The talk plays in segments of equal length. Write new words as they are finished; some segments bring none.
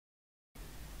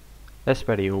This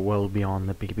video will be on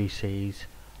the BBC's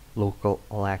local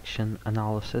election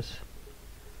analysis.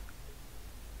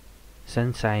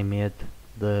 Since I made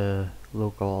the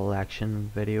local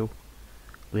election video,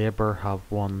 Labour have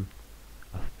won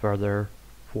a further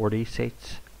 40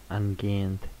 seats and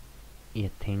gained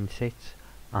 18 seats,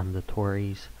 and the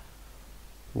Tories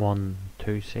won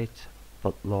 2 seats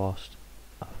but lost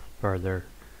a further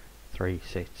 3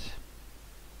 seats.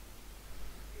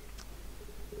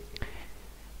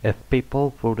 If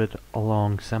people voted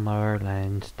along similar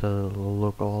lines to the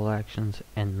local elections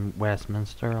in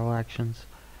Westminster elections,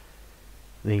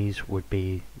 these would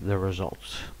be the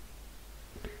results.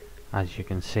 As you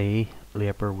can see,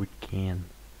 Labour would gain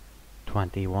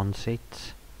 21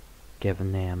 seats,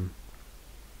 giving them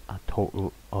a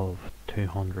total of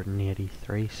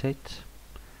 283 seats.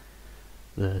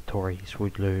 The Tories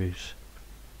would lose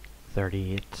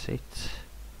 38 seats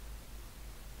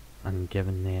and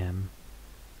giving them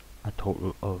a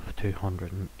total of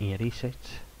 280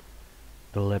 seats.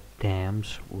 The Lib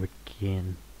Dems would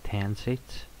gain 10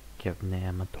 seats, giving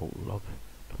them a total of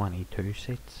 22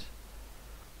 seats.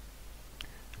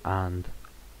 And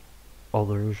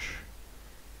others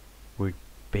would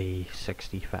be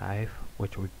 65,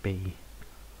 which would be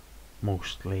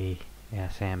mostly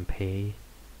SNP,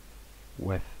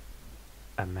 with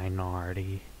a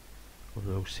minority of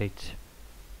those seats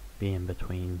being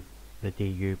between the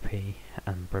DUP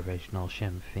and Provisional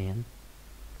Sinn Féin.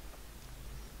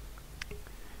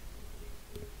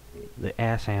 The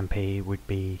SNP would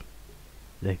be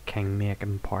the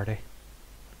king-making party.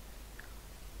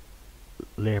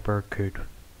 Labour could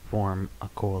form a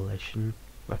coalition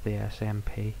with the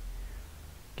SNP,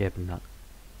 given that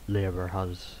Labour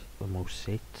has the most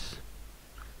seats.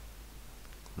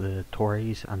 The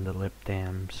Tories and the Lib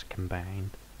Dems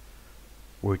combined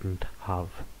wouldn't have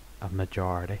a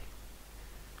majority,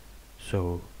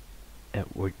 so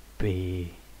it would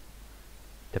be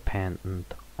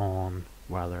dependent on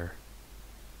whether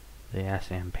the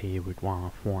SNP would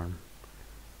want to form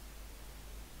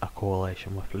a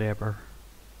coalition with Labour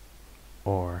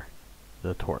or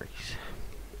the Tories.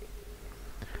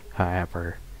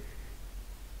 However,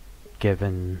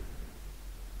 given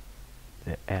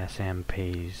the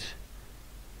SNP's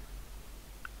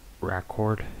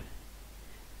record,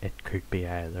 it could be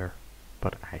either,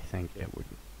 but I think it would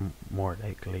more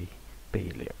likely be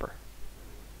Labour.